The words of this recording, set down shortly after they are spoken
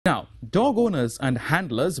Now, dog owners and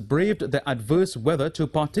handlers braved the adverse weather to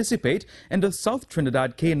participate in the South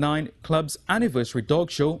Trinidad K-9 Club's anniversary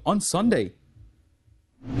dog show on Sunday.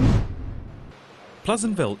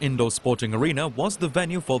 Pleasantville Indoor Sporting Arena was the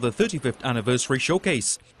venue for the 35th anniversary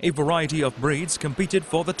showcase. A variety of breeds competed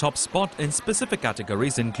for the top spot in specific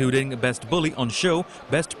categories including Best Bully on Show,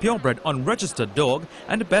 Best Purebred Unregistered Dog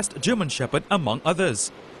and Best German Shepherd among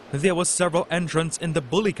others. There were several entrants in the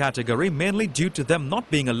bully category mainly due to them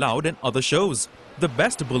not being allowed in other shows. The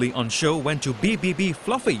Best Bully on Show went to BBB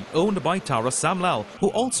Fluffy, owned by Tara Samlal, who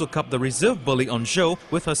also cupped the Reserve Bully on Show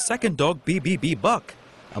with her second dog BBB Buck.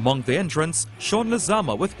 Among the entrants, Sean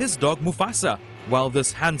Lizama with his dog Mufasa. While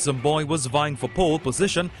this handsome boy was vying for pole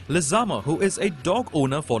position, Lizama, who is a dog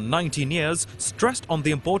owner for 19 years, stressed on the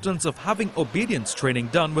importance of having obedience training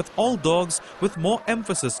done with all dogs, with more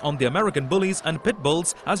emphasis on the American Bullies and Pit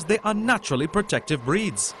Bulls as they are naturally protective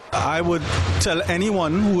breeds. I would tell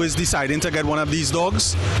anyone who is deciding to get one of these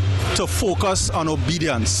dogs to focus on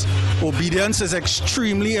obedience. Obedience is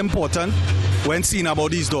extremely important when seeing about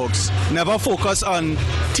these dogs. Never focus on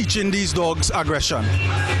teaching these dogs aggression.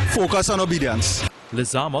 Focus on obedience.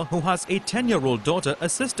 Lizama, who has a 10-year-old daughter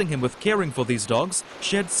assisting him with caring for these dogs,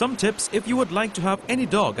 shared some tips if you would like to have any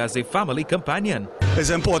dog as a family companion. It's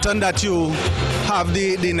important that you have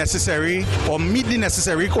the necessary or meet the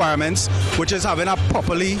necessary requirements, which is having a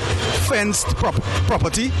properly fenced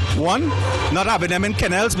property. One, not having them in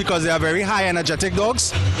kennels because they are very high energetic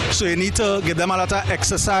dogs. So you need to give them a lot of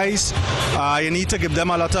exercise. You need to give them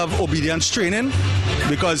a lot of obedience training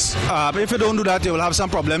because if you don't do that, you will have some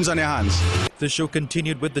problems on your hands. The show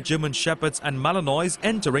continued with the German Shepherds and Malinois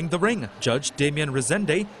entering the ring. Judge Damien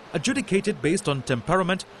Resende adjudicated based on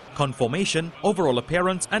temperament, conformation, overall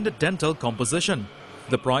appearance and dental composition.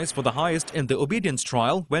 The prize for the highest in the obedience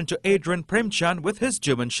trial went to Adrian Premchan with his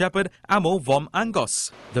German Shepherd Amo vom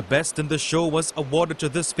Angos. The best in the show was awarded to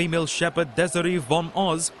this female shepherd Desiree vom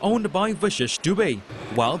Oz, owned by Vishish Dubey,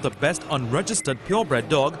 while the best unregistered purebred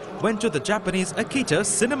dog went to the Japanese Akita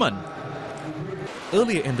Cinnamon.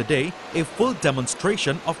 Earlier in the day, a full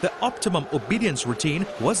demonstration of the optimum obedience routine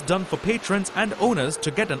was done for patrons and owners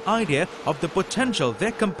to get an idea of the potential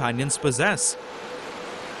their companions possess.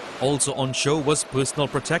 Also on show was personal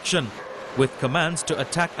protection, with commands to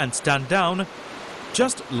attack and stand down,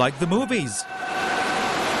 just like the movies.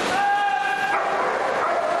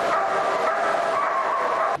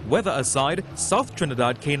 Weather aside, South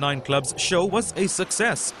Trinidad K-9 Club's show was a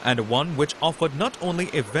success and one which offered not only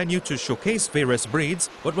a venue to showcase various breeds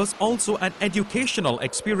but was also an educational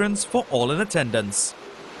experience for all in attendance.